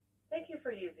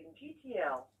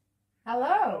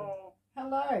Hello.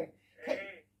 Hello.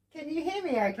 Hey. Can you hear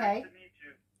me okay? Nice to meet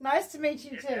you. Nice to meet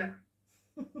you too.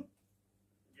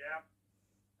 Yeah.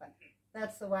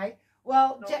 That's the way.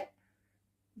 Well, So,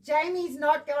 Jamie's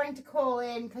not going to call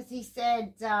in because he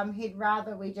said he'd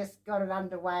rather we just got it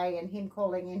underway, and him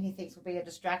calling in he thinks will be a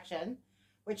distraction,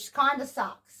 which kind of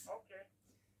sucks. okay.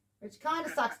 Which kind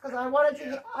of sucks because I wanted to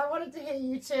Yeah. I wanted to hear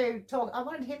you two talk. I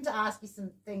wanted him to ask you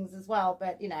some things as well,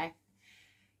 but you know,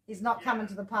 he's not coming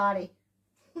to the party.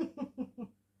 All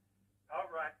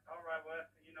right. Well,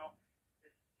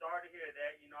 it's sorry to hear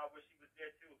that. I wish he was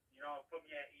there too. Put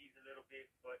me at ease a little bit,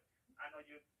 but I know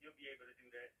you'll be able to do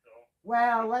that. So.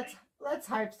 Well, let's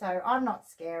hope so. I'm not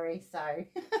scary, so. Thank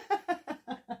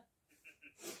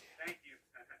you.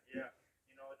 Yeah.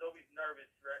 It's always a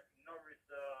nervous wreck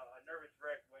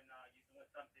when you're doing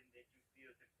something that you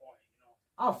feel is important.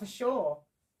 Oh, for sure.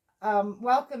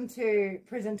 Welcome to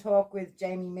Prison Talk with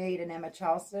Jamie Mead and Emma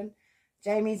Charleston.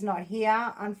 Jamie's not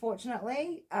here,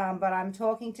 unfortunately, but I'm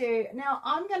talking to... Now,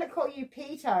 I'm going to call you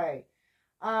Pito.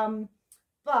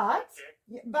 But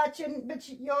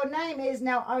your name is...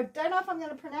 Now, I don't know if I'm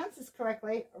going to pronounce this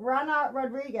correctly. Rana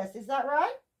Rodriguez. Is that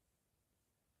right?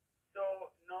 So,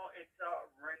 no, it's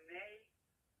Rene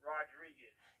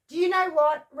Rodriguez. Do you know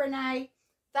what, Rene?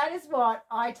 That is what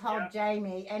I told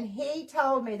Jamie, and he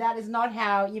told me that is not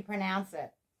how you pronounce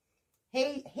it.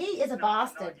 He is a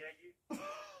bastard. No,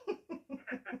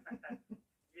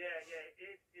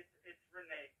 it's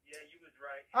Rene. Yeah, you was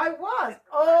right. I was.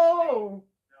 Oh.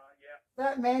 Yeah.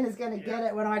 That man is going to get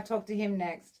it when I talk to him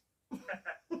next.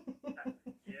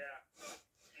 Yeah.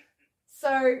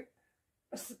 So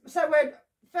we're,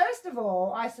 first of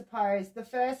all, I suppose the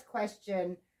first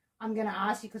question I'm going to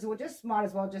ask you, because we'll might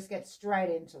as well just get straight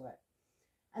into it.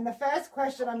 And the first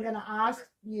question I'm going to ask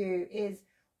you is,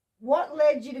 what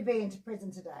led you to be into prison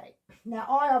today? Now,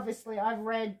 I've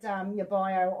read your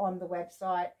bio on the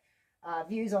website,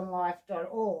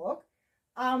 viewsonlife.org.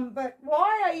 But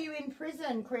why are you in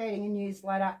prison creating a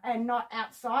newsletter and not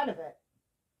outside of it?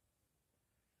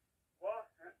 Well,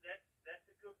 that's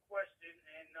a good question,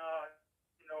 and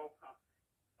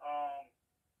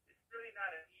it's really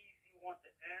not an easy one to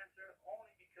answer,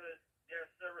 only because there are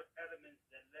several elements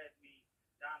that led me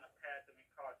down a path of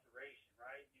incarceration.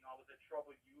 Right? I was a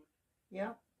troubled youth.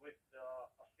 Yeah. With a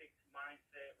fixed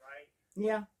mindset, right?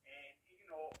 Yeah. And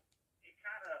it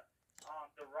kind of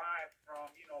derived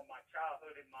from my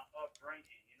childhood and my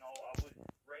upbringing. I was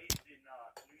raised in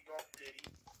New York City,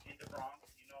 in the Bronx.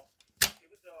 It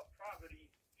was a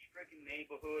poverty-stricken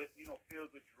neighborhood.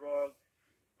 Filled with drugs,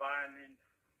 violence,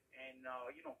 and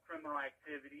criminal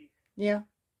activities. Yeah.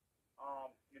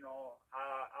 I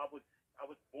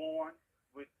was born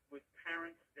with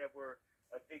parents that were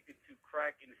addicted to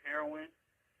crack and heroin.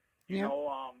 Me,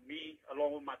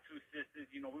 along with my two sisters,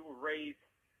 we were raised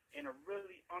in a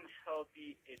really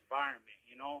unhealthy environment,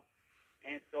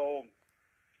 And so,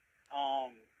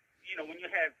 when you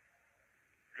have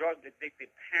drug-addicted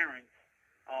parents,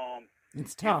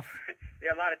 it's tough.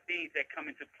 There are a lot of things that come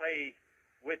into play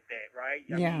with that, right?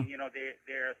 I mean,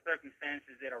 there are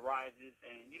circumstances that arises,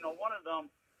 and, one of them,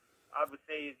 I would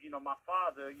say, is, my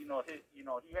father, he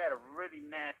had a really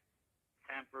nasty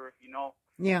temper,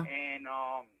 Yeah. And,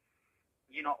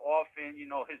 often,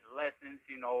 his lessons,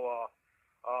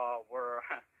 were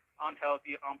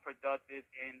unhealthy, unproductive.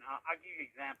 And I'll give you an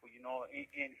example, and he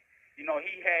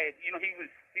had,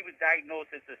 he was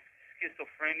diagnosed as a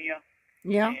schizophrenia.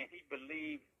 Yeah. And he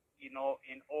believed, in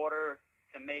order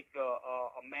to make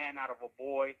a man out of a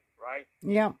boy, right?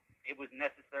 Yeah. It was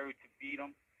necessary to beat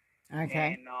him.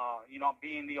 Okay. And,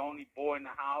 being the only boy in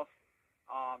the house,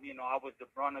 I was the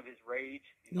brunt of his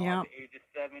rage. At the age of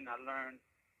 7, I learned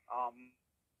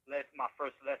my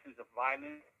first lessons of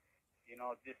violence.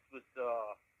 This was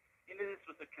a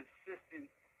consistent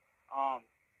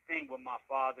thing with my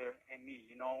father and me.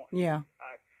 Yeah.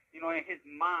 In his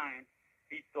mind,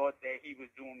 he thought that he was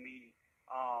doing me,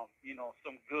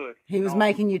 some good. He was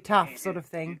making you tough, sort of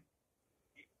thing.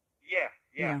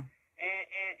 Yeah.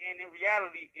 And in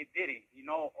reality, it didn't.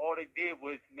 All it did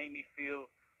was make me feel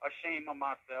ashamed of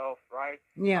myself, right?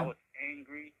 Yeah. I was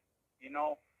angry, and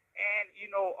I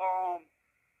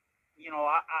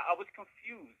was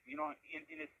confused, and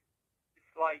it's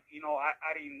like,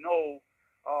 I didn't know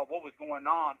what was going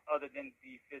on other than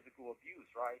the physical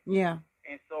abuse, right? Yeah.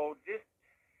 And so these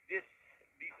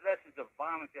lessons of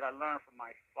violence that I learned from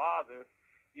my father,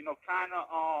 kind of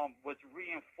was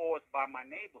reinforced by my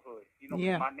neighborhood.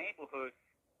 My neighborhood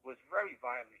was very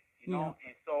violent, and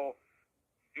so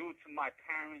due to my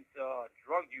parents'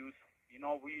 drug use,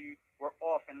 we were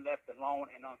often left alone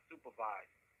and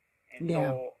unsupervised. And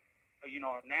so,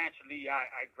 naturally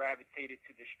I gravitated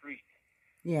to the streets.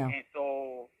 Yeah. And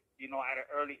so, at an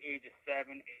early age of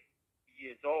 7, 8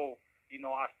 years old,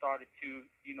 I started to,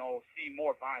 see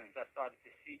more violence. I started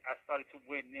to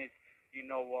witness,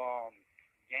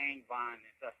 gang violence.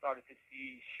 I started to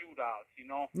see shootouts.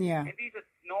 Yeah. And these are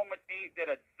normal things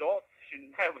that adults should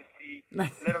never see,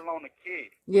 let alone a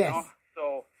kid. Yes.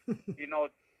 So, at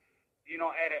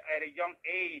a young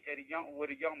age, with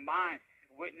a young mind,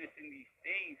 witnessing these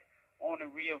things only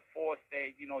reinforce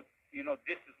that,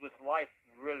 this is what life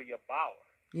really about.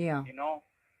 Yeah.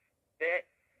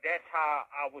 That's how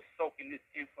I was soaking this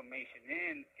information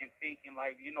in and thinking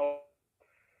like,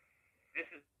 this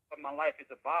is what my life is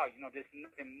about. There's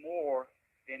nothing more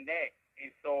than that. And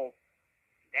so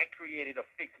that created a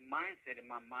fixed mindset in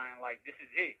my mind. Like, this is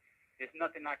it. There's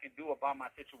nothing I can do about my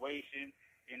situation.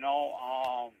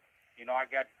 I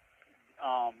got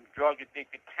drug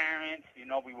addicted parents.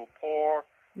 We were poor.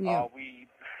 Yeah. We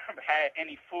had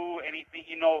any food, anything.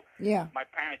 Yeah. My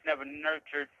parents never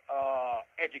nurtured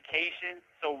education,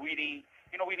 so we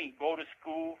didn't go to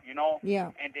school.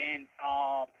 Yeah. And then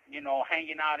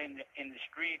hanging out in the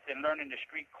streets and learning the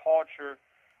street culture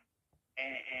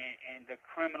and the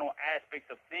criminal aspects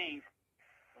of things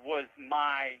was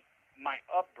my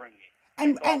upbringing.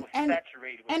 And so I was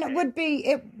saturated with that.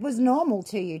 It was normal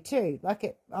to you too,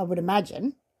 I would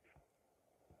imagine.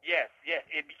 Yes,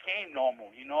 it became normal,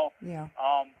 Yeah.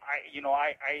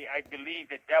 I believe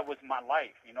that was my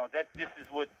life, that this is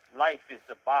what life is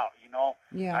about,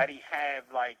 Yeah. I didn't have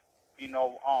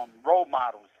role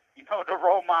models. The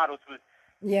role models was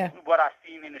what I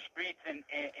seen in the streets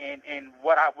and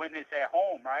what I witnessed at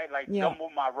home, right? Like them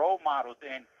were my role models,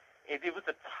 and it was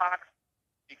a toxic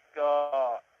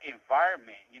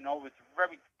environment, it was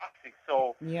very toxic.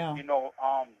 So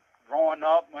growing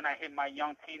up, when I hit my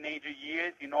young teenager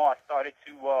years, I started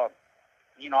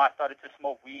to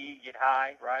smoke weed, get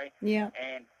high, right? Yeah.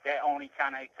 And that only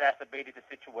kind of exacerbated the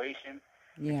situation.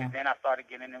 Yeah. And then I started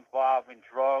getting involved in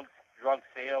drug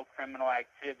sale, criminal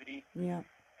activity. Yeah.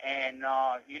 And,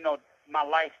 my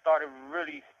life started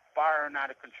really spiraling out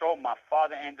of control. My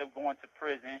father ended up going to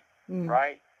prison,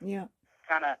 right? Yeah.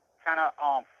 Kind of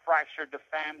fractured the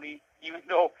family, even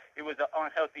though it was an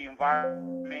unhealthy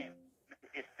environment.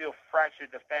 It still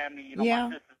fractured the family. My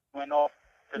sisters went off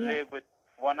to live with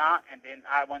one aunt, and then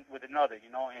I went with another,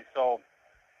 and so,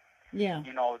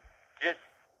 just,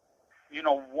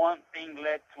 one thing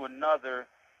led to another,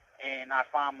 and I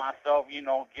found myself,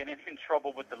 getting in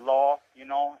trouble with the law,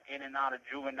 in and out of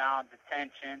juvenile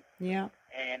detention. Yeah.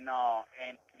 And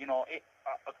it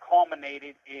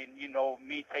culminated in,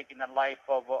 me taking the life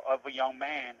of a young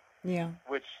man. Yeah.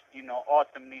 Which,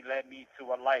 ultimately led me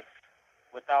to a life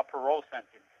without parole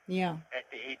sentence. Yeah. At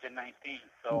the age of 19.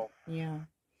 So. Yeah.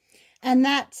 And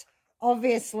that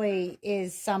obviously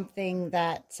is something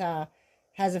that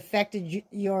has affected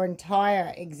your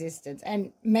entire existence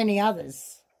and many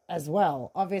others as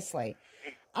well, obviously.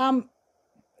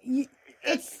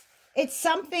 It's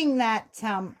something that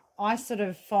I sort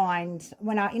of find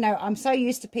when I'm so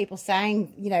used to people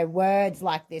saying, words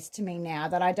like this to me now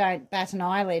that I don't bat an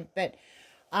eyelid, but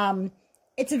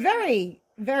it's a very,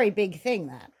 very big thing,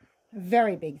 that. A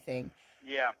very big thing.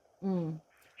 Yeah.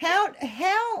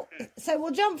 How so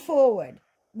we'll jump forward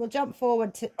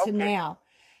to now.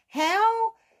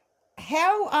 How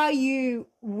are you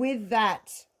with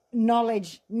that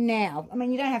knowledge now? I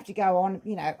mean, you don't have to go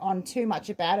on too much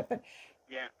about it, but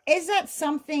is that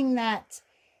something that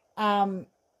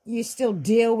you still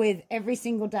deal with every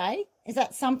single day? Is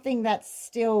that something that's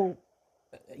still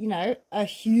a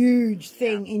huge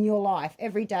thing in your life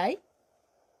every day?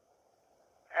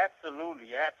 Absolutely.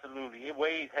 It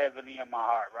weighs heavily in my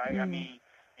heart, right? I mean,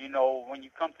 when you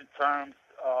come to terms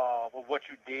with what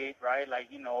you did, right? Like,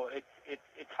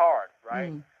 it's hard,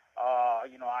 right?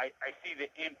 I see the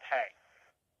impact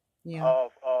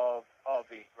of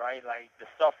it, right? Like the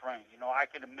suffering. I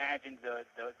can imagine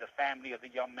the family of the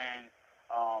young man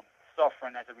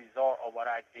suffering as a result of what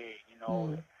I did.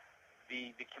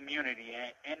 The community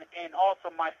and also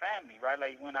my family, right?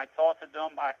 Like when I talk to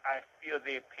them, I feel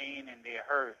their pain and their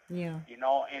hurt. Yeah.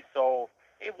 And so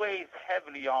it weighs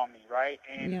heavily on me, right?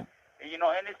 And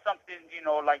and it's something,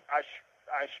 like I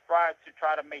strive to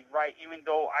try to make right, even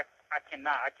though I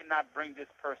cannot bring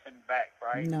this person back,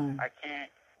 right? No. I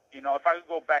can't, if I could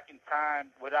go back in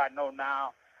time, what I know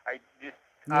now, I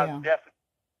definitely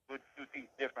would do things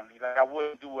differently. Like I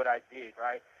wouldn't do what I did,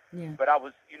 right? Yeah. But I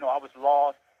was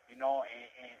lost, and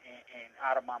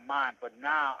out of my mind. But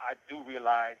now I do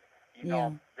realize, the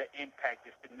impact,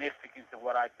 the significance of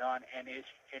what I've done, and it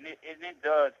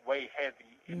does weigh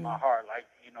heavy in my heart. Like,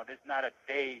 there's not a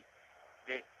day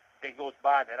that goes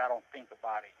by that I don't think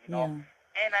about it, you know.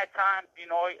 Yeah. And at times, you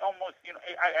know, it almost, you know,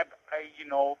 I you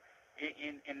know,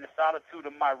 in the solitude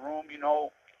of my room, you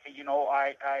know,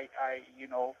 I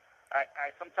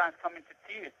sometimes come into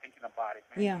tears thinking about it,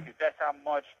 man. Yeah. Because that's how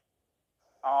much,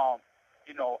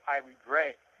 you know, I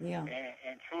regret Yeah.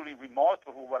 and truly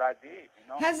remorseful for what I did, you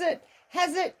know.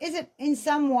 Is it in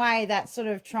some way that sort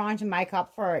of trying to make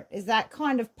up for it? Is that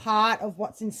kind of part of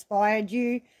what's inspired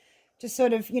you to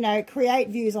sort of, you know, create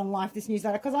Views on Life, this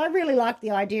newsletter? Because I really like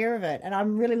the idea of it, and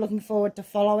I'm really looking forward to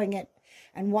following it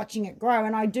and watching it grow,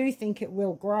 and I do think it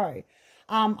will grow.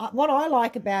 What I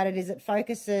like about it is it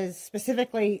focuses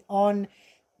specifically on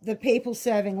the people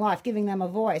serving life, giving them a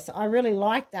voice. I really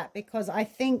like that because I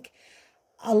think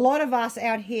a lot of us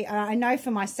out here, I know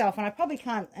for myself, and I probably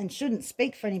can't and shouldn't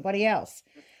speak for anybody else,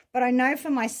 but I know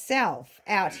for myself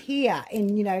out here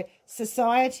in, you know,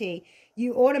 society,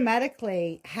 you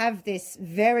automatically have this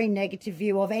very negative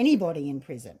view of anybody in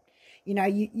prison. You know,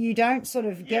 you don't sort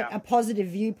of get a positive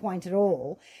viewpoint at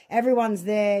all. Everyone's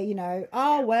there, you know,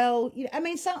 oh, well, you know, I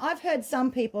mean, I've heard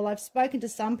some people, I've spoken to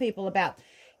some people about,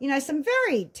 you know, some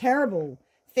very terrible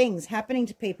things happening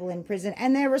to people in prison,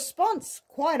 and their response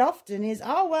quite often is,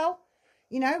 oh, well,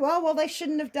 you know, well, they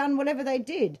shouldn't have done whatever they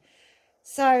did.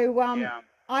 So,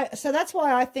 so that's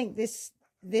why I think this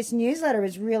newsletter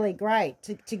is really great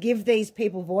to give these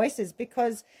people voices,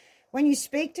 because when you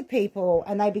speak to people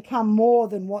and they become more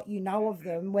than what you know of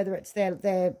them, whether it's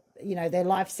their you know, their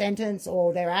life sentence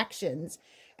or their actions,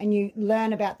 and you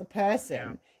learn about the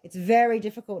person, it's very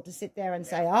difficult to sit there and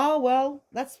say, oh, well,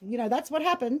 that's, you know, that's what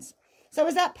happens. So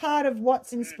is that part of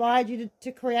what's inspired you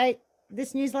to create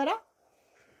this newsletter?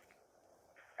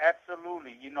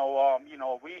 Absolutely. You know,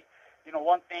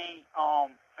 one thing,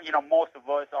 you know, most of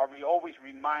us we always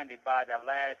reminded by the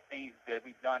last things that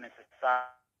we've done in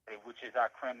society, which is our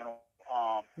criminal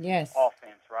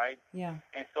offense, right? Yeah.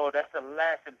 And so that's the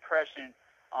last impression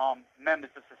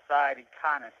members of society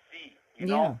kind of see, you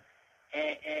know.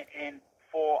 And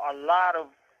for a lot of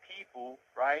people,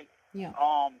 right? Yeah.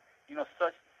 You know,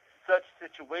 such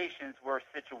situations were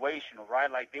situational,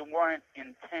 right? Like they weren't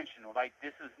intentional. Like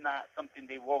this is not something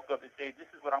they woke up and say, this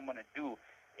is what I'm going to do.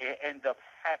 It ends up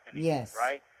happening,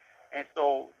 right? And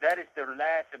so that is the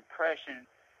last impression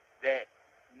that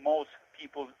most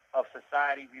people of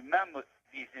society remember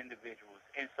these individuals.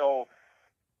 And so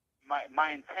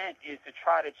my intent is to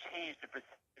try to change the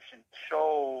perception,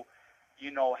 show,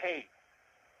 you know, hey,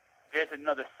 there's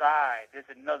another side.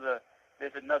 There's another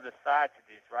side to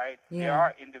this, right? There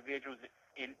are individuals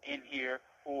in here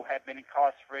who have been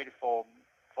incarcerated for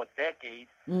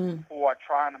decades who are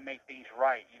trying to make things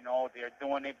right. You know, they're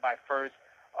doing it by first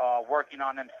working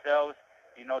on themselves,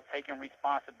 you know, taking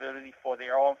responsibility for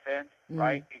their offense,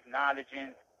 right?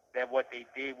 Acknowledging that what they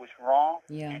did was wrong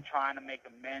and trying to make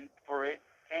amends for it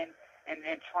and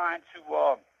trying to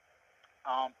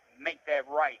make that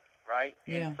right, right?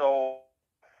 And so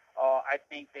I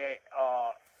think that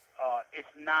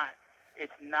it's not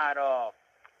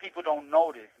people don't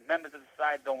notice. Members of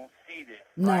society don't see this,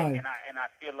 right? And I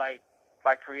feel like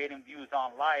by creating Views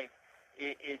on Life,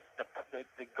 it's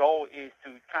the goal is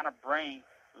to kind of bring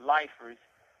lifers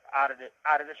out of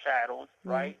the shadows,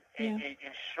 right? And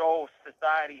show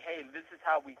society, hey, this is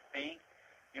how we think.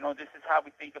 You know, this is how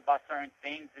we think about certain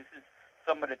things. This is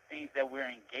some of the things that we're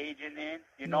engaging in.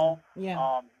 You know, these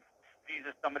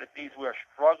are some of the things we're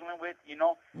struggling with. You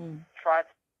know, try to,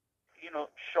 you know,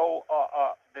 show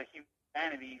the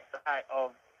humanity side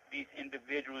of these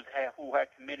individuals who had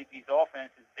committed these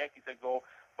offenses decades ago,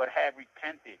 but have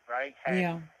repented, right?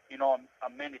 You know,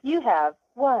 amended. You have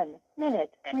 1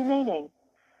 minute remaining.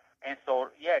 And so,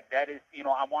 that is, you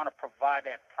know, I want to provide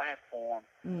that platform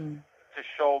to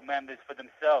show members for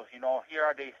themselves. You know, here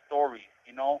are their stories.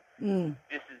 You know,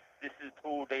 this is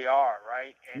who they are,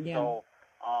 right? And so,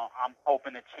 I'm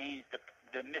hoping to change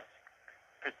the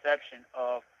misperception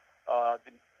of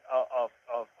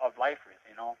lifers,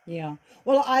 you know. Yeah.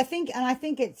 Well, I think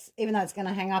it's, even though it's going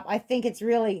to hang up, I think it's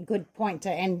really a good point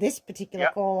to end this particular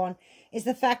call on, is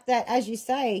the fact that, as you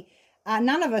say,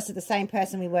 none of us are the same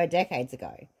person we were decades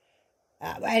ago.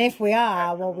 And if we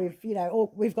are, well,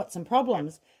 we've got some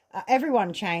problems.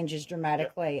 Everyone changes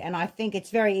dramatically. And I think it's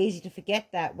very easy to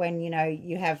forget that when, you know,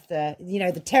 you have the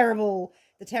terrible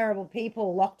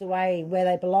people locked away where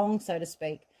they belong, so to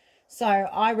speak. So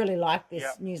I really like this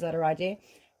newsletter idea.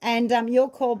 And you'll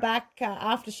call back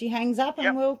after she hangs up,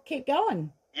 and we'll keep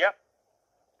going. Yep.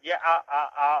 Yeah,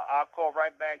 I'll call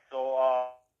right back. So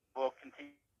we'll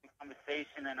continue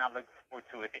conversation, and I look forward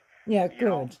to it. Yeah, You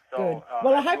know, good, so good.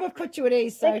 Well, I I hope do I've put you at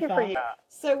ease so Thank you for far. you.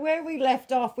 So where we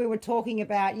left off, we were talking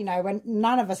about, you know, when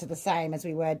none of us are the same as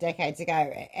we were decades ago.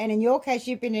 And in your case,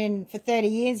 you've been in for 30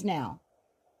 years now.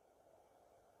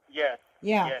 Yes,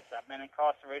 Yeah. yes, I've been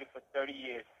incarcerated for 30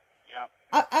 years.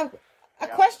 Yeah. A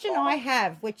question I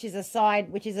have, which is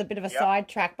a bit of a Yep.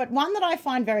 sidetrack, but one that I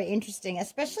find very interesting,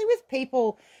 especially with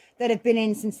people that have been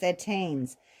in since their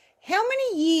teens. How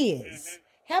many years?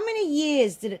 How many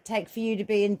years did it take for you to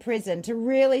be in prison to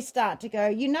really start to go,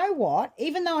 you know what?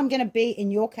 Even though I'm going to be, in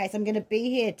your case, I'm going to be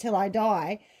here till I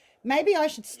die, maybe I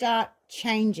should start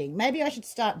changing. Maybe I should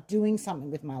start doing something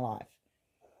with my life.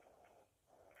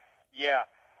 Yeah.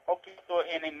 Okay. So,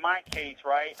 and in my case,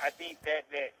 right, I think that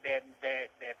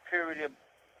period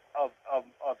of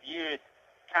years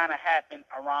kind of happened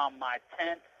around my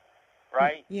 10th,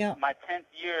 right? Yeah. My 10th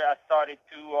year, I started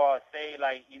to say,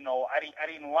 like, you know, I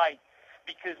didn't like,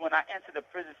 because when I entered the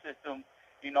prison system,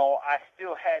 you know, I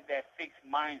still had that fixed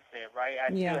mindset, right?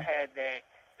 I Yeah. still had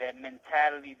that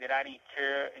mentality that I didn't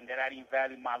care and that I didn't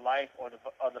value my life or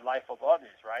the life of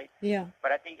others, right? Yeah.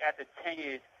 But I think after 10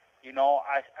 years, you know,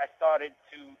 I started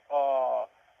to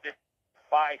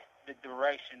despise the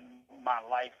direction my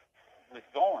life was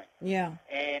going. Yeah.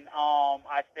 And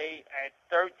I say at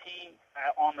 13,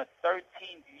 on the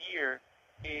 13th year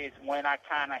is when I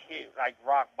kind of hit like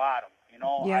rock bottom. You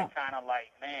know, Yeah. I kind of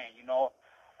like, man, you know,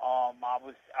 I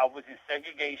was in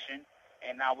segregation,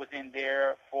 and I was in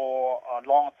there for a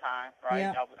long time, right?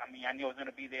 Yeah. I mean, I knew I was going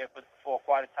to be there for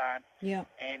quite a time. Yeah.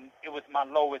 And it was my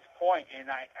lowest point, and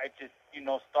I just, you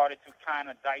know, started to kind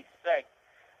of dissect,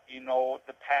 you know,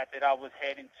 the path that I was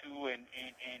heading to, and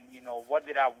you know, what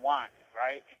did I want,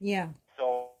 right? Yeah.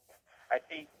 So I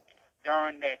think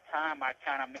during that time, I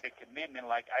kind of made a commitment,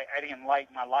 like I didn't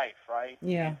like my life, right?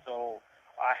 Yeah. And so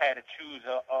I had to choose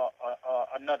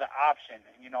another option.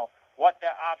 And, you know, what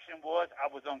that option was,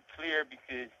 I was unclear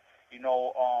because, you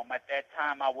know, at that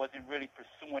time I wasn't really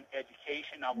pursuing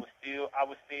education. I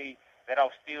would say that I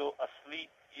was still asleep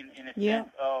in a Yeah.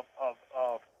 sense of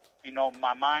you know,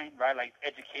 my mind, right? Like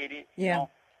educated, you Yeah. know.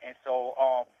 And so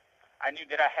I knew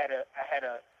that I had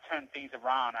to turn things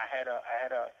around. I had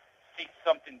to seek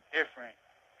something different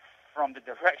from the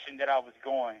direction that I was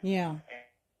going. Yeah.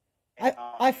 And,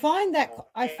 I find that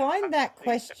so,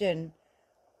 question.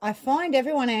 I find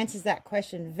everyone answers that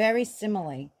question very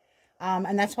similarly,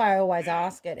 and that's why I always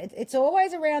ask it. It's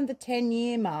always around the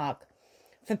 10-year mark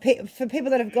for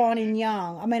people that have gone in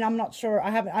young. I mean, I'm not sure.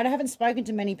 I haven't spoken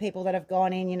to many people that have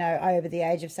gone in, you know, over the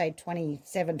age of say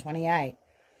 27, 28.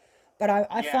 But I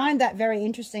Yeah. find that very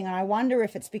interesting, and I wonder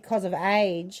if it's because of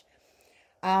age,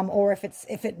 or if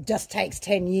it just takes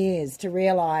 10 years to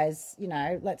realize, you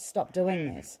know, let's stop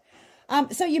doing this.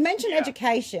 So you mentioned Yeah.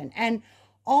 education, and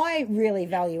I really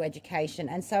value education,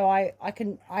 and so I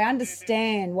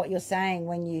understand what you're saying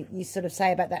when you sort of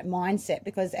say about that mindset,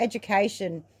 because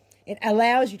education, it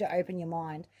allows you to open your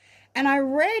mind. And I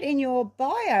read in your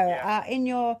bio, in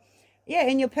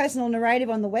your personal narrative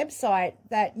on the website,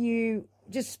 that you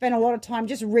just spent a lot of time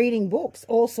just reading books,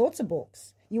 all sorts of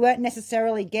books. You weren't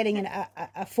necessarily getting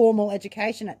a formal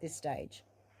education at this stage.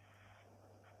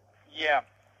 Yeah.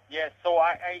 Yeah. So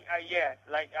I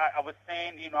was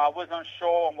saying, you know, I was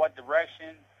unsure on what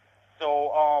direction.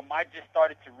 So I just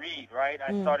started to read, right?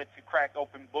 I started to crack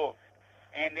open books,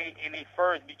 and they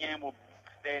first began with books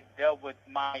that dealt with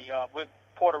with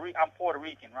Puerto Rican. I'm Puerto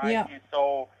Rican, right? Yeah. And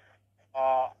so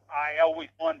I always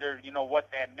wondered, you know, what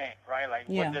that meant, right? Like,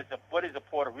 Yeah. what is a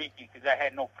Puerto Rican? Because I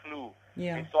had no clue.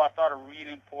 Yeah. And so I started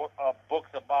reading books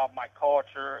about my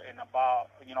culture and about,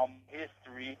 you know,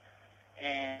 history.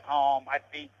 And I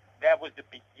think that was the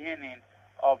beginning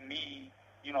of me,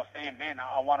 you know, saying, man,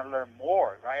 I want to learn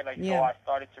more, right? Like, Yeah. so I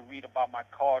started to read about my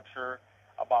culture,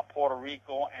 about Puerto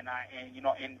Rico, and you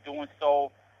know, in doing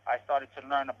so, I started to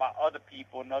learn about other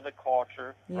people and other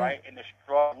culture, Yeah. right, and the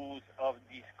struggles of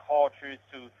these cultures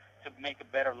to make a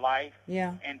better life.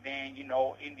 Yeah. And then, you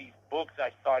know, in these books, I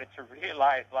started to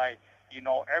realize, like, you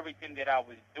know, everything that I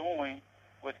was doing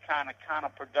was kind of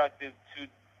counterproductive to,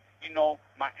 you know,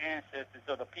 my ancestors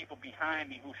or the people behind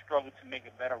me who struggled to make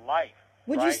a better life.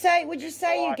 Would right? you say And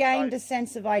so you I gained started- a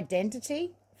sense of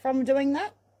identity from doing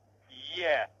that?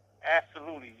 Yeah,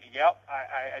 absolutely. Yep.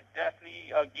 I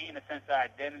definitely gained a sense of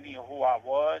identity of who I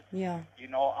was. Yeah. You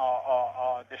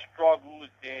know, the struggles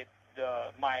that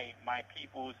my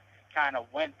peoples kind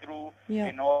of went through, Yeah.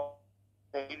 in order,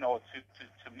 you know,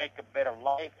 to make a better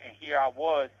life. And here I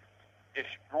was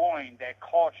destroying that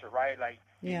culture, right? Like,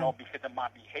 you Yeah. know, because of my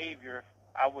behavior,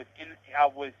 I was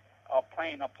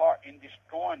playing a part in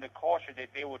destroying the culture that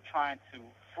they were trying to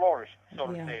flourish, so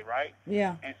to Yeah. say, right?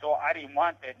 Yeah. And so I didn't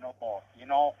want that no more, you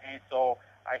know. And so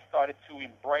I started to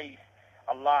embrace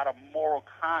a lot of moral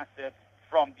concepts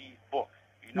from these books.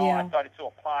 You know, Yeah. I started to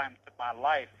apply them to my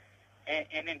life. And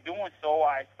in doing so,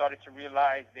 I started to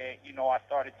realize that, you know, I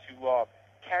started to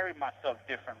carry myself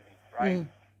differently, right? Mm.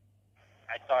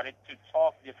 I started to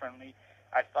talk differently.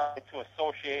 I started to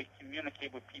associate,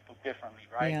 communicate with people differently,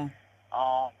 right? Yeah.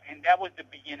 And that was the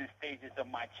beginning stages of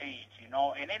my change, you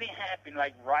know. And it didn't happen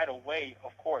like right away,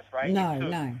 of course, right? No, It took,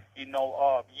 no. you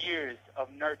know, years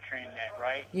of nurturing that,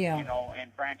 right? Yeah. You know,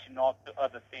 and branching off to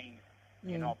other things,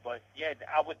 you Mm. know. But yeah,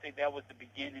 I would say that was the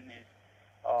beginning.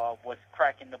 Was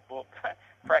cracking the book,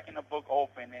 cracking the book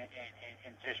open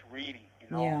and just reading, you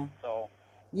know. Yeah. So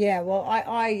Yeah, well,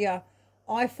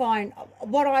 I find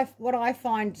what I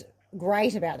find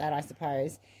great about that, I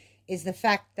suppose, is the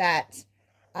fact that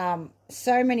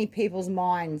so many people's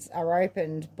minds are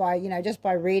opened by, you know, just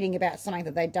by reading about something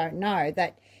that they don't know,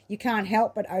 that you can't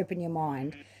help but open your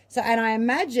mind. So, and I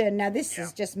imagine, now this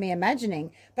is just me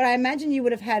imagining, but I imagine you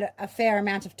would have had a fair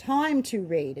amount of time to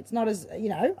read. It's not as, you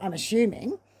know, I'm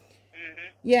assuming.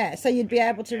 Yeah, so you'd be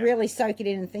able to really soak it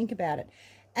in and think about it.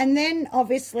 And then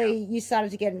obviously you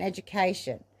started to get an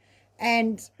education.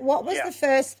 And what was the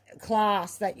first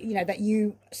class that, you know, that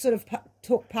you sort of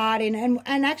took part in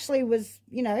and actually was,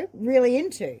 you know, really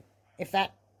into, if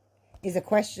that is a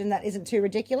question that isn't too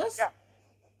ridiculous? Yeah.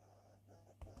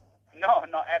 No,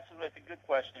 absolutely. It's a good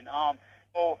question.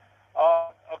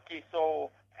 Okay,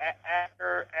 so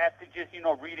after just, you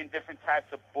know, reading different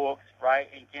types of books, right,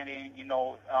 and getting, you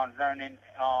know, learning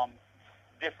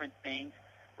different things,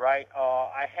 right,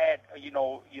 I had,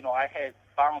 I had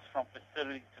bounced from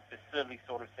facility to facility,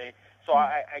 so to say. So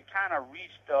I kind of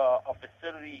reached a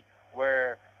facility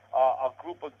where a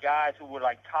group of guys who were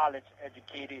like college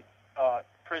educated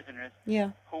prisoners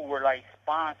who were like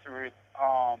sponsored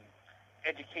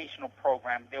educational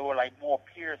program. They were like more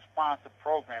peer sponsored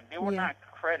program. They were not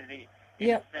accredited in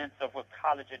the sense of a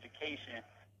college education,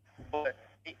 but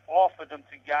they offered them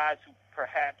to guys who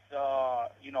perhaps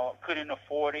couldn't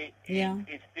afford it and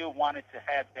still wanted to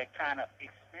have that kind of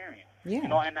experience. You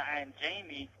know, and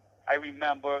Jamie, I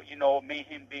remember, you know, me and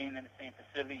him being in the same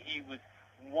facility. He was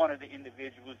one of the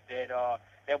individuals that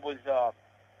was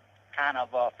kind of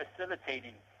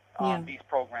facilitating these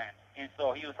programs. And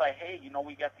so he was like, hey, you know,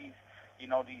 we got these, you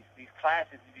know, these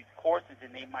classes, these courses,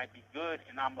 and they might be good.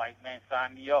 And I'm like, man,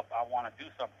 sign me up. I want to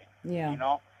do something. You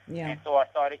know? And so I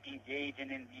started engaging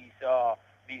in these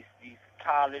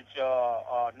college,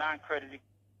 non-credited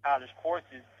college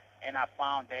courses, and I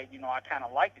found that, you know, I kind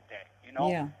of liked that, you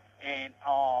know? And,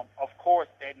 of course,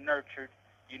 that nurtured,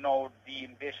 you know, the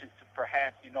ambitions to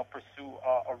perhaps, you know, pursue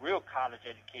a real college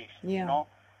education, you know?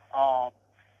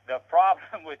 The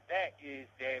problem with that is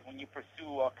that when you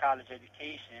pursue a college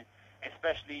education,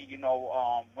 especially, you know,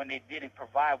 when they didn't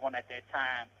provide one at that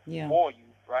time for you,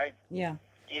 right?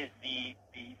 Is the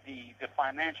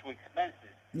financial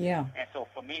expenses. And so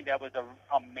for me, that was a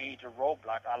major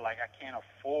roadblock. I can't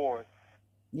afford,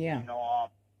 you know,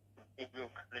 real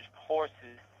college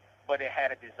courses, but it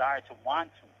had a desire to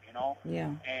want to, you know?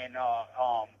 And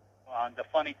the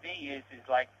funny thing is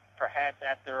like perhaps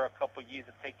after a couple of years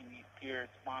of taking these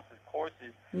peer-sponsored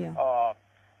courses, you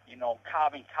know,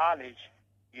 Calvin College,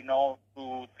 you know,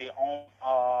 through their own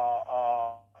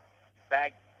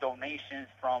back donations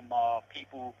from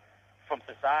people from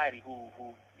society who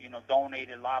you know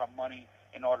donated a lot of money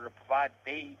in order to provide.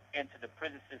 They entered the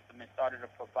prison system and started to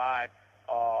provide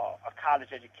a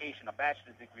college education, a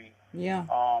bachelor's degree,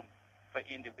 for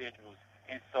individuals.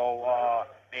 And so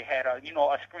they had a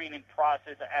screening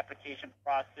process, an application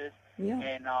process,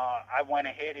 and I went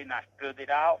ahead and I filled it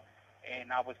out,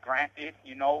 and I was granted,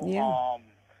 you know.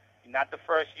 Not the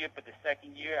first year, but the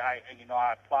second year, I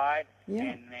applied,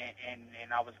 and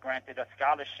I was granted a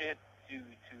scholarship to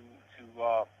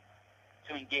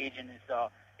engage in this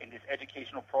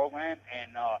educational program,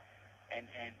 and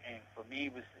for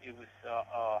me, it was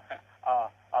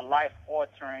a life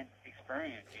altering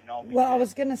experience, you know. Because, well, I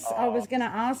was gonna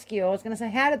ask you. I was gonna say,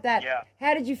 how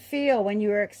did you feel when you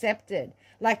were accepted?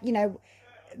 Like, you know,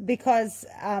 because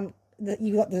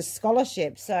you got the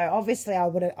scholarship, so obviously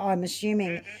I'm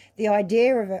assuming the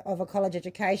idea of a college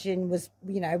education was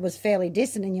fairly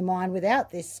distant in your mind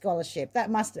without this scholarship. That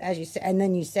must, as you said, and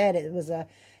then you said it was a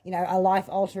life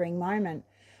altering moment.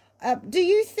 Do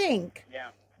you think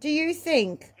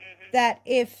that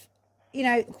if,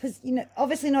 because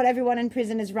obviously not everyone in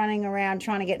prison is running around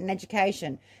trying to get an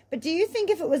education, but do you think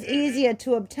if it was easier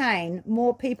to obtain,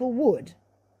 more people would?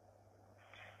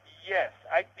 Yes,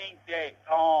 I think that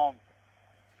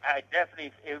I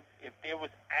definitely, if there was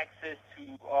access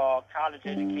to college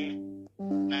education,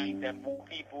 I think that more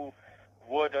people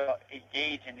would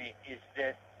engage in it.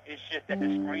 It's just that the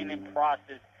screening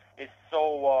process is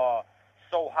so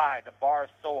high. The bar is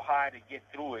so high to get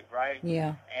through it, right?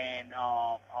 Yeah. And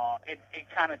it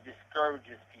kind of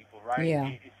discourages people, right? Yeah.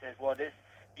 It says, well, this,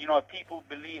 if people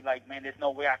believe like, man, there's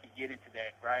no way I could get into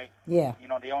that, right? Yeah.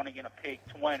 They're only gonna pick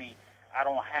 20. I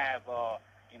don't have,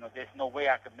 there's no way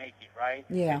I could make it, right?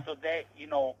 Yeah. And so that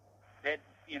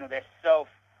self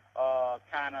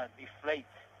kind of deflates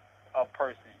a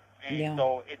person, and Yeah.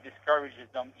 so it discourages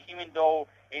them, even though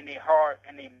in their heart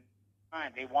and their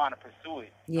mind they want to pursue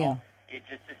it. Yeah. It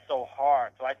just is so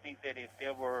hard. So I think that if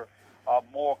there were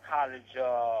more college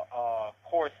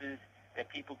courses that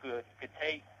people could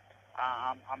take,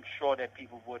 I'm sure that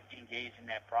people would engage in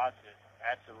that process.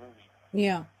 Absolutely.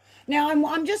 Yeah. Now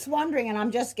I'm just wondering, and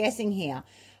I'm just guessing here.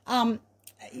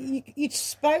 You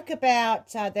spoke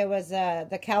about there was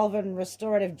the Calvin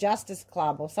Restorative Justice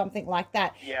Club or something like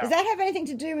that. Yeah. Does that have anything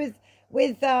to do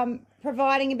with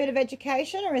providing a bit of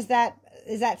education, or is that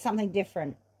something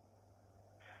different?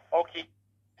 Okay.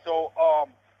 So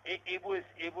it was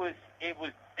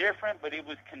different, but it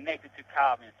was connected to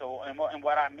Calvin. So and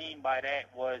what I mean by that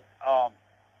was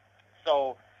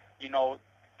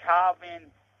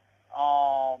Calvin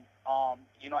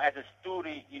as a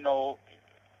student,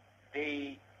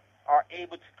 they are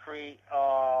able to create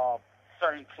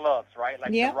certain clubs, right?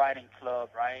 Like Yeah. the writing club,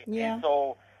 right? Yeah. And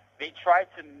so they try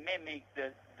to mimic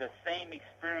the same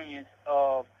experience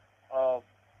of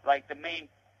like the main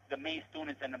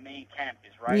students and the main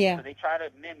campus, right? Yeah. So they try to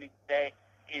mimic that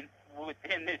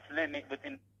within this limit,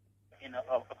 within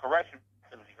a correctional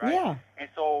facility, right? Yeah. And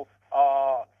so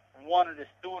one of the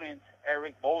students,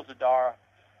 Eric Bozadar,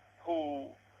 who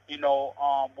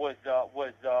was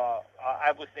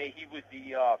I would say he was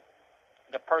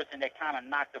the person that kind of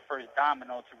knocked the first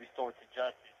domino to restore to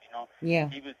justice. Yeah.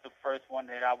 He was the first one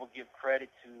that I would give credit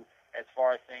to as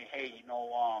far as saying, hey,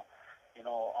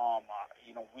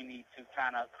 we need to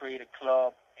kind of create a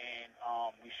club and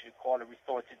we should call it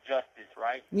Restore to Justice,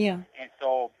 right? Yeah. And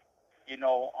so,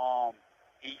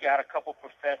 he got a couple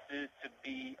professors to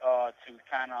be to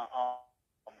kind of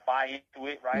buy into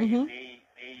it, right? Mhm. They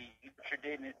nurtured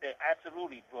it and said,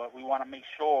 absolutely, but we want to make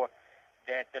sure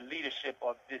that the leadership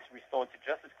of this Restore to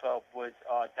Justice Club was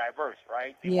diverse,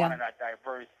 right? They Yeah. wanted a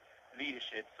diverse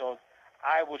leadership. So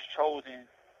I was chosen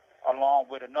along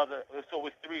with another, so it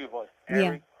was three of us,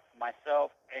 Eric,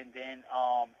 myself, and then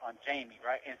Jamie,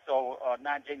 right? And so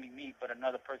not Jamie me, but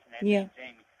another person that Yeah. named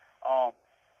Jamie.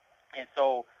 And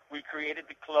so we created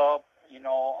the club,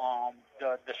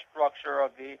 the structure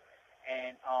of it,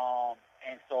 and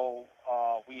so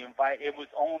we invite. It was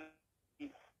only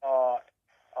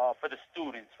for the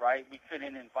students, right? We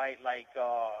couldn't invite like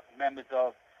members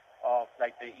of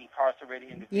like the incarcerated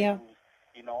individuals,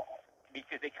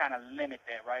 because they kind of limit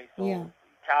that, right? So Yeah.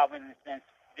 Calvin, in a sense,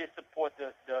 did support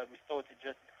the Restorative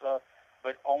Justice Club,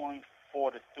 but only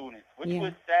for the students, which Yeah.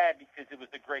 was sad because it was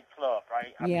a great club,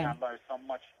 right? I mean, Yeah. I learned so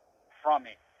much from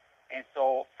it. And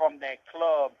so from that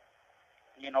club,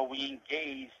 we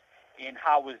engaged in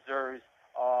Howard Zer's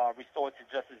Restorative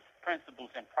Justice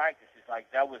principles and practices. Like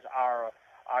that was our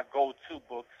go-to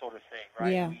book, so to say,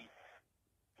 right? Yeah.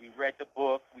 We read the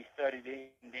book, we studied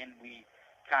it, and then we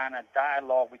kind of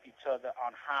dialogue with each other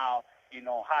on how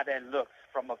that looks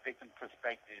from a victim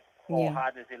perspective, or Yeah.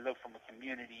 how does it look from a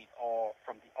community or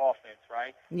from the offense,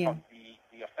 right? Yeah. From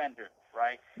the offender,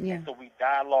 right? Yeah. And so we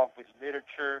dialogue with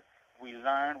literature, we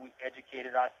learned, we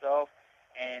educated ourselves,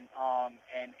 and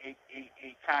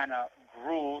it kind of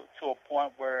grew to a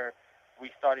point where we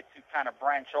started to kind of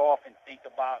branch off and think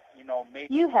about,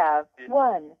 maybe You have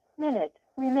 1 minute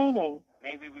remaining.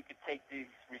 maybe we could take these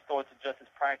restorative justice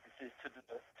practices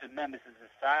to members of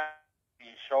society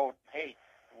and show, hey,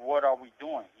 what are we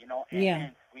doing? And Yeah.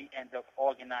 then we end up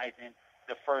organizing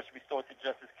the first restorative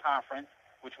justice conference,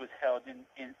 which was held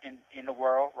in the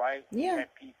world, right? Yeah. We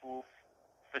had people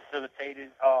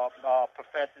facilitated,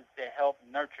 professors that helped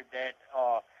nurture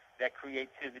that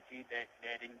creativity,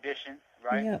 that ambition,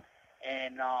 right? Yeah.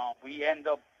 And we end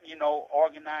up,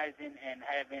 organizing and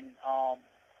having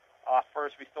our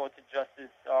first Restorative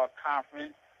Justice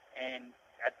conference, and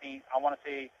I want to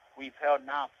say we've held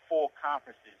now 4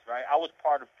 conferences, right? I was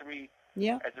part of 3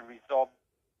 Yeah. as a result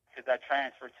because I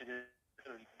transferred to this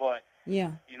facility, but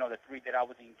Yeah. the 3 that I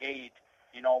was engaged,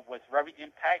 was very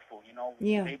impactful. We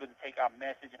Yeah. were able to take our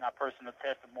message and our personal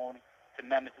testimony to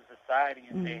members of society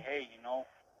and say, hey,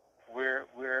 we're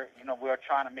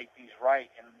trying to make these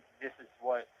right, and this is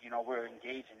what, we're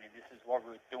engaging in. This is what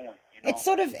we're doing, It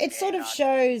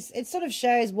sort of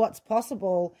shows what's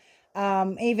possible,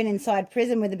 even inside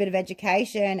prison with a bit of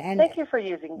education and Thank you for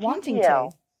using wanting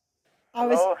GPL. to.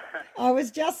 Hello? I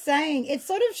was just saying, it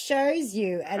sort of shows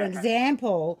you an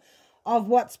example of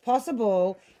what's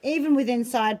possible, even with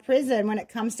inside prison, when it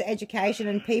comes to education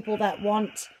and people that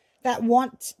want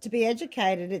to be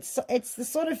educated. It's the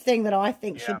sort of thing that I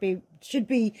think should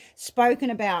be spoken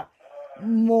about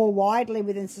more widely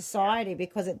within society,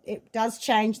 because it does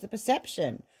change the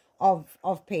perception of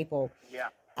people. Yeah.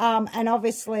 And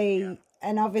obviously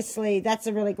that's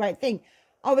a really great thing.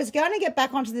 I was going to get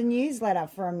back onto the newsletter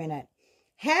for a minute.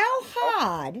 How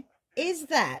hard is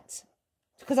that?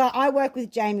 Because I work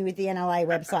with Jamie with the NLA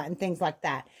website and things like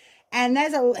that. And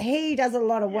he does a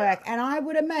lot of work. And I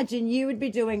would imagine you would be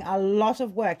doing a lot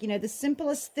of work. The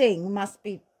simplest thing must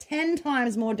be 10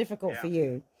 times more difficult for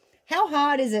you. How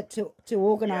hard is it to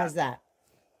organize that?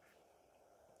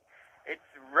 It's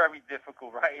very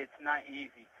difficult, right? It's not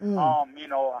easy.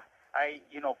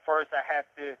 First I have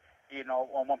to,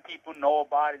 when people know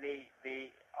about it, they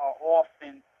are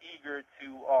often eager to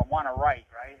want to write,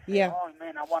 right? Yeah. Oh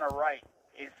man, I want to write,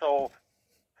 and so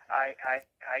I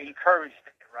encourage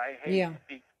that, right? Hey,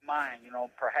 speak mine,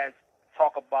 perhaps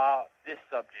talk about this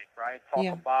subject, right? Talk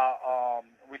about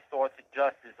restorative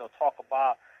justice, or talk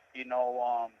about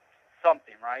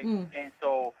something, right? And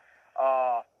so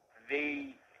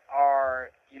they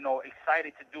are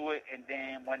excited to do it, and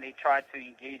then when they try to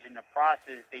engage in the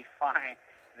process, they find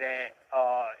that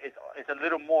it's a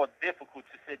little more difficult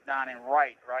to sit down and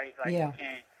write, right? Like you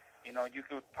can't, you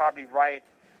could probably write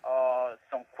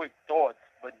some quick thoughts,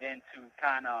 but then to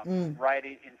kind of write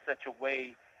it in such a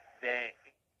way that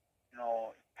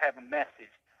have a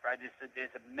message, right?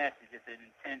 There's a message, it's an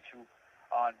intentional.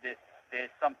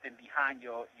 There's something behind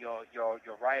your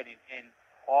writing, and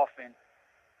often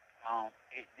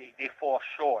they fall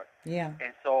short. Yeah.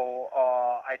 And so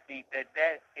I think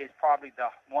that is probably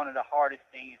one of the hardest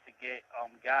things to get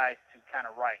guys to kind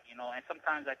of write, and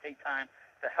sometimes I take time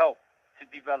to help to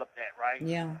develop that, right?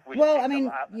 Yeah. Which takes a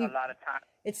lot of time.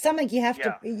 It's something you have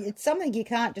to. It's something you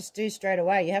can't just do straight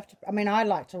away. You have to. I mean, I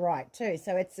like to write too,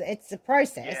 so it's a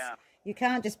process. Yeah. You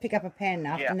can't just pick up a pen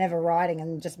after never writing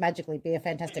and just magically be a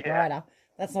fantastic writer.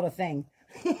 That's not a thing.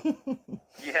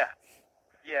 Yeah,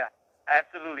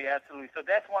 absolutely. So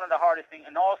that's one of the hardest things,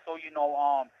 and also,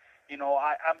 I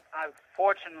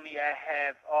fortunately I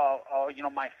have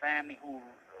my family who,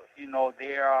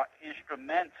 they are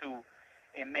instrumental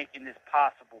in making this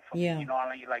possible for me.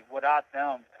 Like without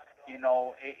them,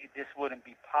 this wouldn't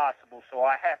be possible. So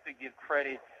I have to give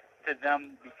credit to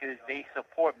them, because they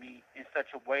support me in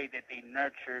such a way that they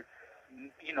nurture,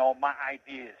 my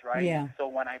ideas, right? Yeah. So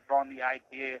when I brought the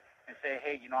idea and say,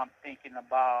 hey, I'm thinking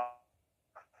about,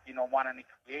 wanting to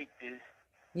create this,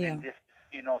 and this,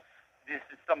 this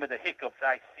is some of the hiccups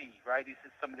I see, right? This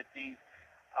is some of the things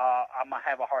I'm going to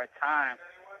have a hard time.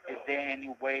 Is there any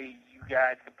way you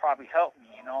guys could probably help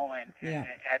me, and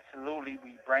absolutely,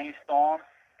 we brainstormed,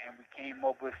 and we came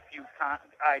up with a few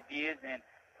ideas, and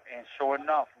sure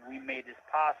enough, we made this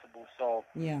possible. So,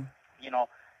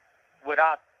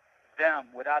 without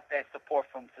them, without that support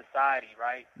from society,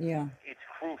 right? Yeah. It's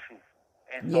crucial.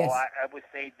 And so I would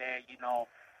say that,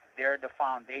 they're the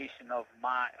foundation of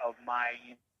my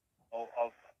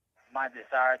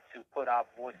desire to put our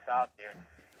voice out there.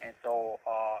 And so,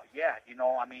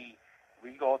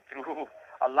 we go through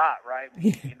a lot, right?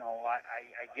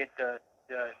 I get the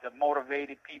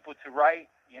motivated people to write,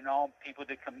 people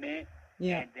to commit.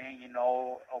 Yeah. And then,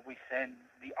 we send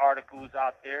the articles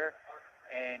out there,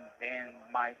 and then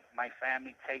my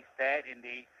family takes that, and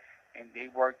they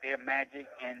work their magic,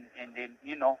 and then,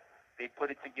 they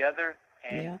put it together,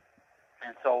 and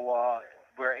so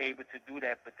we're able to do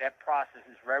that. But that process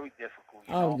is very difficult,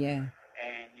 And,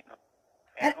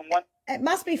 and it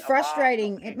must be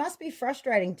frustrating. It must be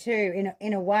frustrating too,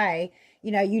 in a way.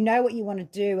 You know what you want to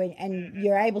do, and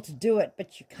you're able to do it,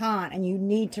 but you can't, and you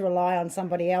need to rely on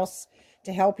somebody else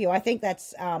to help you. I think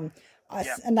that's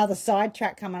another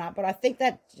sidetrack coming up, but I think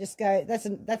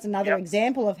that's another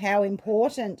example of how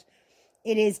important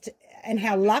it is and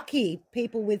how lucky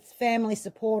people with family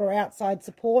support or outside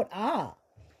support are.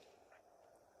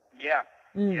 Yeah.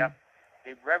 They're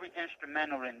very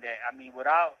instrumental in that. I mean,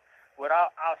 without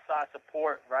outside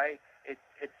support, right?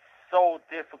 It's so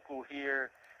difficult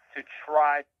here to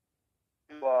try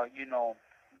to do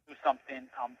something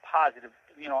positive,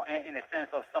 in a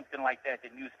sense of something like that, the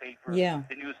newspaper,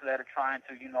 the newsletter, trying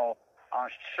to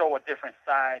show a different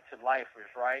side to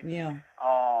lifers, right? Yeah.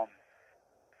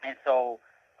 And so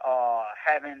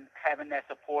having that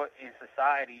support in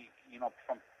society,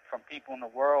 from people in the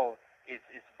world is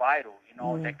vital. You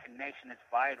know, that connection is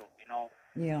vital. You know,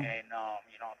 and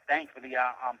you know, thankfully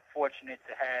I'm fortunate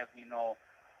to have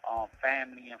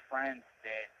family and friends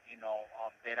that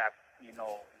that I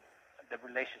the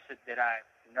relationship that I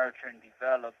nurture and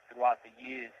develop throughout the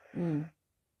years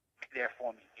there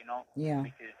for me. You know,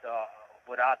 because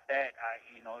without that,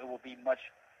 it will be much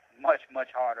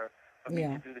harder for me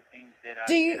to do the things that I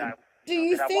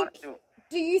want to do.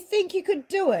 Do you think you could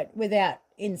do it without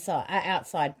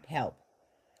outside help?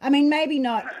 I mean, maybe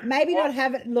not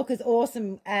have it look as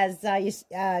awesome as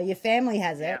your family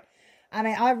has it. I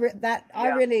mean, I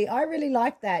really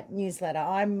like that newsletter.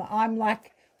 I'm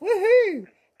like, woohoo!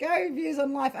 Go Views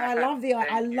on Life. I love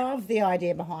the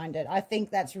idea behind it. I think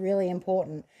that's really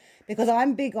important because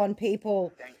I'm big on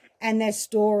people and their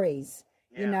stories.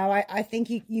 You know, I think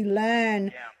you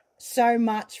learn so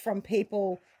much from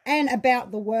people and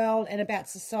about the world and about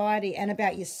society and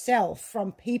about yourself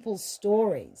from people's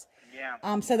stories.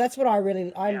 So that's what I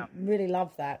really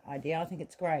love that idea. I think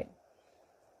it's great.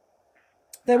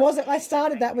 I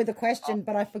started that with a question,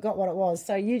 but I forgot what it was.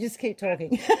 So you just keep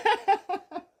talking.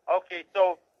 Okay,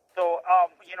 so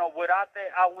without that,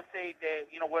 I would say that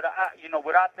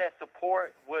without that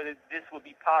support, whether this would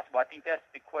be possible. I think that's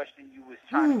the question you was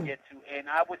trying to get to, and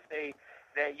I would say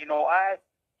that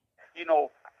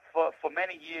for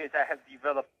many years I have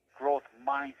developed growth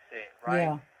mindset, right?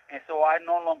 Yeah. And so I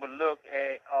no longer look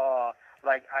at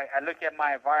I look at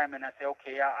my environment and I say,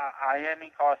 okay, I am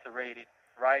incarcerated,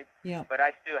 right? Yeah. But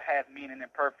I still have meaning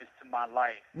and purpose to my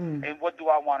life, and what do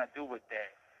I want to do with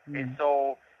that? And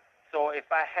so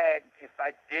if I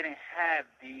didn't have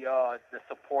the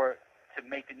support to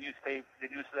make the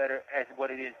newsletter as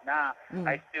what it is now,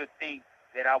 I still think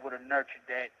that I would have nurtured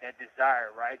that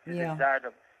desire, right? The desire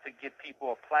to give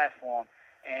people a platform,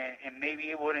 and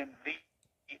maybe it wouldn't be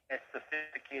as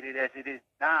sophisticated as it is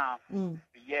now.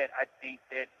 But yet, I think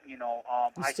that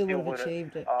I still would have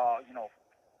achieved it. I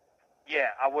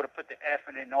would have put the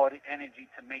effort and all the energy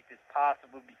to make this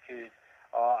possible because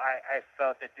I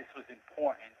felt that this was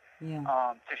important.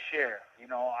 To share.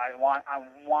 I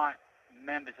want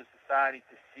members of society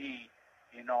to see,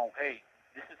 hey,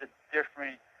 this is a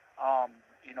different,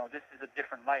 this is a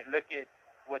different light. Look at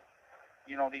what,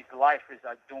 these lifers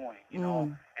are doing,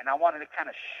 and I wanted to kind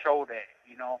of show that,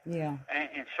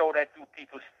 and show that through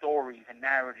people's stories and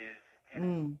narratives,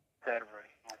 and et cetera.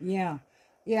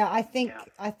 Yeah. I think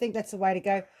that's the way to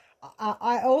go.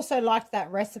 I also liked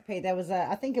that recipe. There was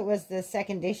I think it was the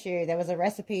second issue. There was a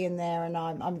recipe in there, and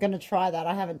I'm going to try that.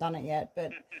 I haven't done it yet,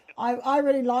 but I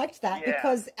really liked that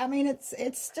because I mean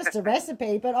it's just a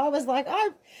recipe. But I was like,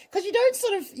 because you don't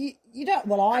sort of you don't.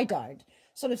 Well, I don't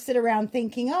sort of sit around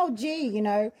thinking, oh, gee,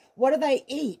 what do they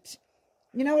eat?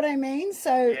 You know what I mean?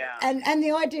 So and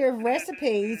the idea of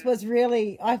recipes was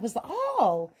really. I was like,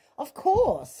 oh, of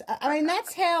course. I mean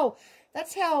that's how.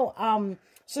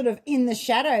 Sort of in the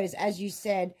shadows, as you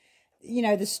said,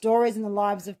 the stories and the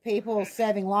lives of people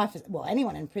serving life, well,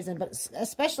 anyone in prison, but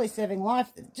especially serving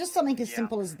life, just something as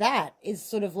simple as that is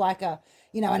sort of like an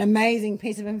amazing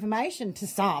piece of information to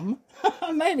some,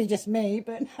 maybe just me,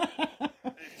 but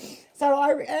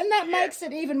and that makes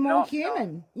it even more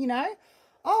human,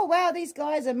 Oh, wow, these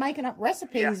guys are making up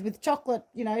recipes with chocolate,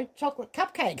 chocolate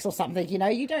cupcakes or something,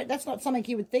 that's not something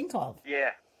you would think of.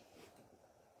 Yeah,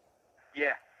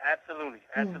 absolutely,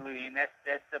 and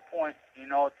that's the point,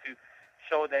 to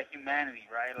show that humanity,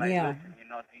 right? Like, listen,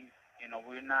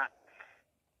 we're not,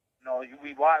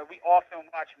 we often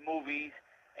watch movies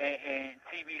and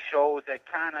TV shows that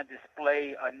kind of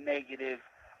display a negative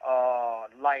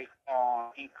light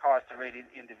on incarcerated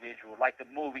individuals, like the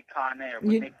movie Con Air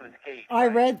with Nicolas Cage. I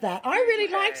read that. I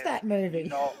really liked that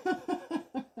movie.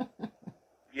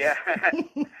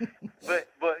 But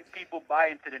people buy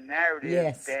into the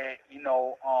narrative that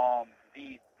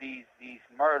these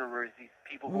murderers, these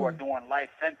people who are doing life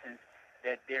sentence,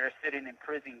 that they're sitting in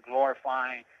prison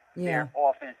glorifying their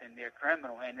offense and their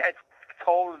criminal, and that's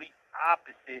totally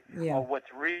opposite of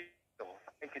what's real.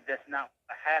 Because that's not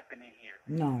happening here.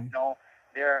 No.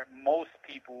 Most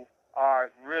people are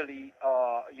really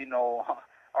are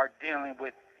dealing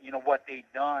with what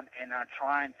they've done and are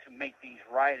trying to make things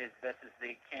right as best as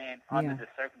they can under the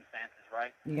circumstances,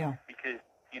 right? Yeah. Because,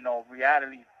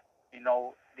 reality,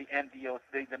 the MDO,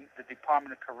 the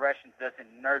Department of Corrections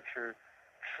doesn't nurture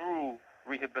true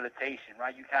rehabilitation,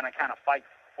 right? You kind of fight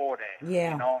for that,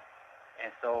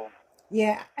 And so...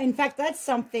 Yeah, in fact, that's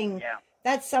something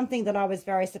that I was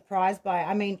very surprised by.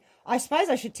 I mean, I suppose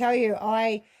I should tell you,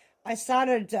 I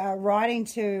started writing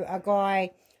to a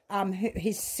guy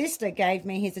his sister gave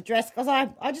me his address because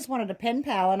I just wanted a pen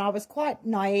pal, and I was quite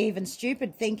naive and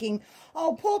stupid thinking,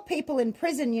 oh, poor people in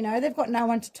prison, you know, they've got no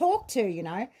one to talk to, you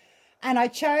know. And I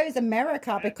chose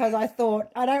America because I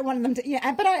thought I don't want them to, yeah,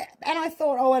 I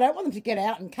thought, oh, I don't want them to get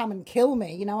out and come and kill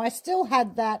me. You know, I still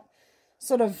had that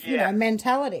sort of, you know,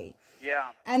 mentality.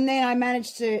 Yeah. And then I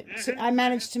managed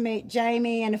to meet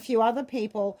Jamie and a few other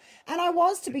people, and I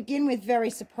was to begin with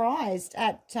very surprised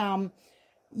at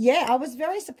I was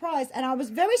very surprised, and I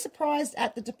was very surprised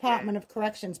at the Department of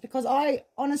Corrections, because I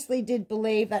honestly did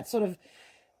believe that sort of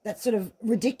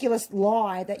ridiculous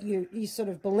lie that you sort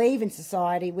of believe in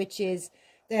society, which is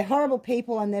they're horrible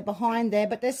people and they're behind there,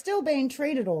 but they're still being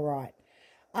treated all right.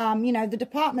 You know, the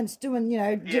department's doing, you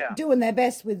know, doing their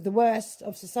best with the worst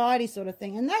of society sort of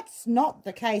thing. And that's not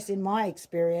the case in my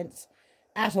experience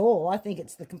at all. I think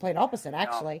it's the complete opposite,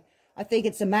 actually. No. I think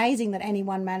it's amazing that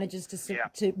anyone manages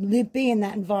to be in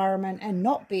that environment and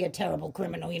not be a terrible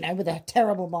criminal, you know, with a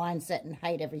terrible mindset and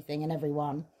hate everything and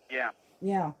everyone. Yeah.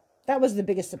 Yeah. That was the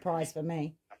biggest surprise for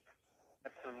me.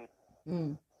 Absolutely.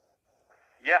 Mm.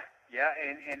 Yeah,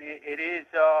 and it is,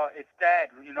 it's sad,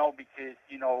 you know, because,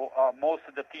 you know, most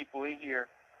of the people in here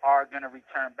are going to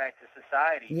return back to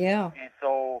society. Yeah. And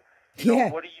so, you know,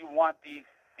 what do you want these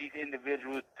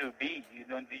individuals to be? You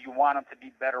know, do you want them to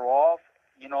be better off,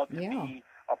 you know, to be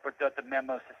a productive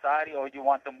member of society, or you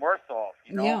want them worse off,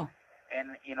 you know? Yeah.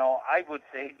 And, you know, I would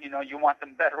say, you know, you want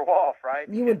them better off, right?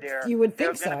 You would think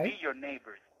so. They're going to be your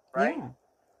neighbors, right? Yeah.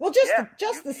 Well,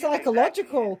 just the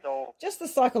psychological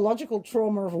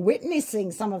trauma of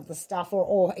witnessing some of the stuff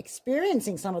or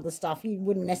experiencing some of the stuff, you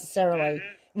wouldn't necessarily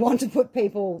want to put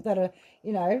people that are,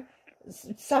 you know,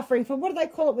 suffering from, what do they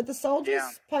call it with the soldiers? Yeah.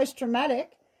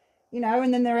 Post-traumatic, you know,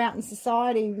 and then they're out in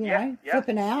society, you know,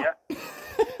 flipping out.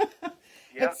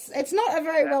 Yeah. It's not a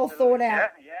very well thought out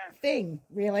thing,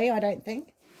 really, I don't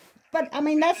think. But, I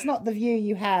mean, that's not the view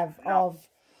you have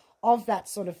of that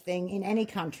sort of thing in any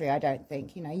country, I don't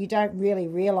think. You know, you don't really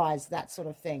realise that sort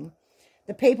of thing.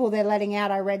 The people they're letting out,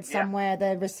 I read somewhere,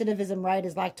 the recidivism rate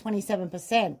is like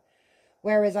 27%,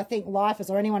 whereas I think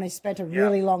lifers or anyone who's spent a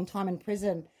really long time in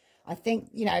prison, I think,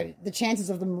 you know, the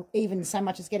chances of them even so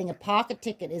much as getting a parker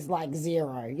ticket is like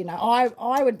zero. You know,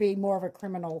 I would be more of a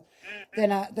criminal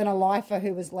than a lifer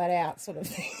who was let out, sort of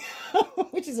thing,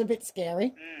 which is a bit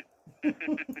scary.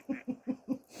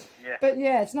 But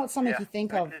yeah, it's not something you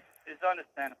think of. It's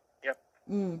understandable. Yep.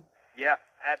 Mm. Yeah,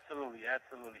 absolutely.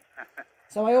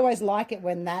 So I always like it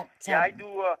when that. I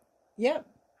do. Yep.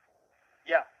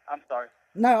 Yeah, I'm sorry.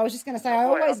 No, I was just going to say, I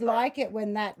always like it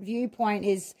when that viewpoint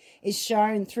is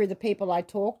shown through the people I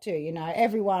talk to. You know,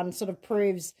 everyone sort of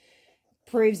proves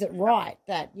it right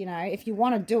that, you know, if you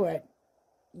want to do it,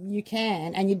 you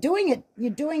can, and you're doing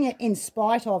it in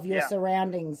spite of your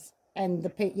surroundings and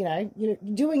you know, you're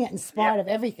doing it in spite of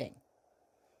everything.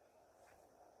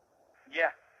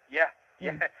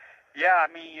 Yeah. I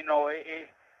mean, you know,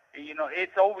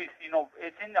 it's always, you know,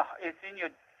 it's in your,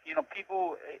 you know,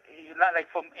 people, like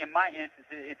in my instance,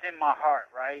 it's in my heart,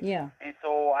 right? Yeah. And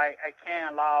so I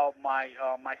can't allow my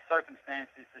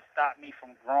circumstances to stop me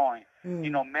from growing,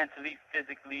 you know, mentally,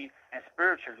 physically, and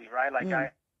spiritually, right? Like I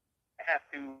have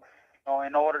to, you know,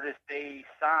 in order to stay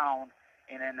sound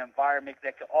in an environment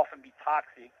that can often be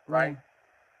toxic, right?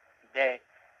 That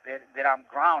I'm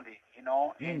grounded, you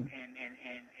know, and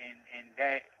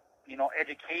that, you know,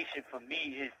 education for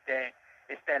me is that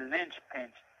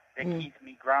linchpin that keeps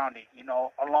me grounded, you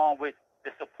know, along with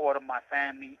the support of my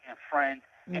family and friends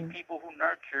and people who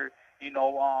nurture, you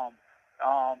know,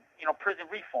 prison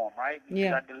reform, right?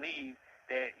 Because I believe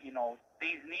that, you know,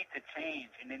 things need to change,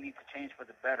 and they need to change for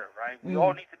the better, right? We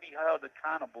all need to be held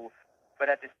accountable, but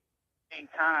at the same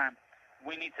time,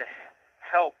 we need to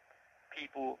help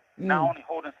people not only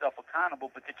hold themselves accountable,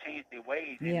 but to change their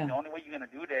ways. And the only way you're going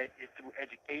to do that is through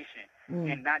education,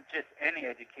 and not just any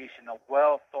education, a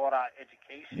well thought out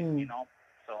education. You know,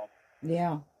 so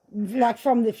like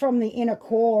from the inner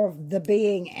core of the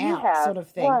being out sort of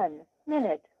thing. 1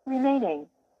 minute remaining.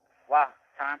 Wow,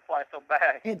 time flies so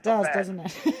fast. It does, doesn't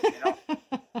it? You know?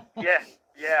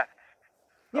 Yeah.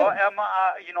 Well,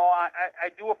 Emma, you know, I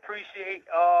do appreciate,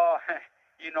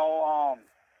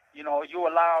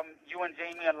 you and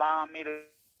Jamie allowing me to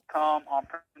come on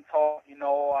Prison Talk. You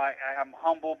know, I'm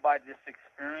humbled by this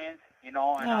experience. You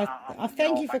know, and I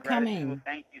thank you for coming.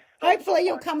 Thank you so Hopefully, much.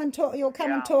 you'll come and talk. You'll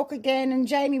come and talk again, and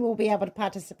Jamie will be able to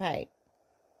participate.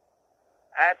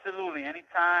 Absolutely.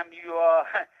 Anytime you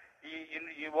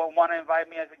want to invite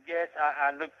me as a guest,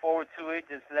 I look forward to it.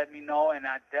 Just let me know, and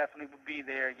I definitely will be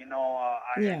there. You know,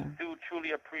 I do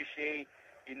truly appreciate,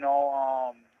 you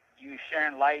know, you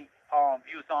sharing light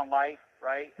Views on Life,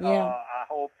 right? Yeah. I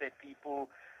hope that people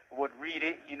would read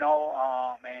it, and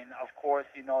of course,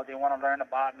 they want to learn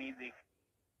about me.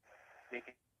 They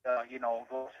can,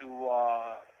 go to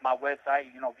my website,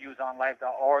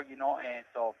 viewsonlife.org, and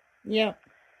so Yeah.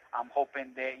 I'm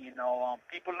hoping that,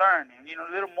 people learn,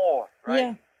 a little more, right?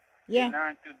 Yeah. Yeah. They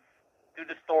learn through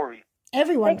the stories.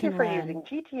 Everyone Thank you can for learn. using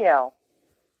GTL.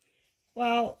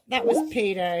 Well, that was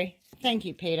Peter. Thank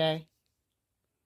you, Peter.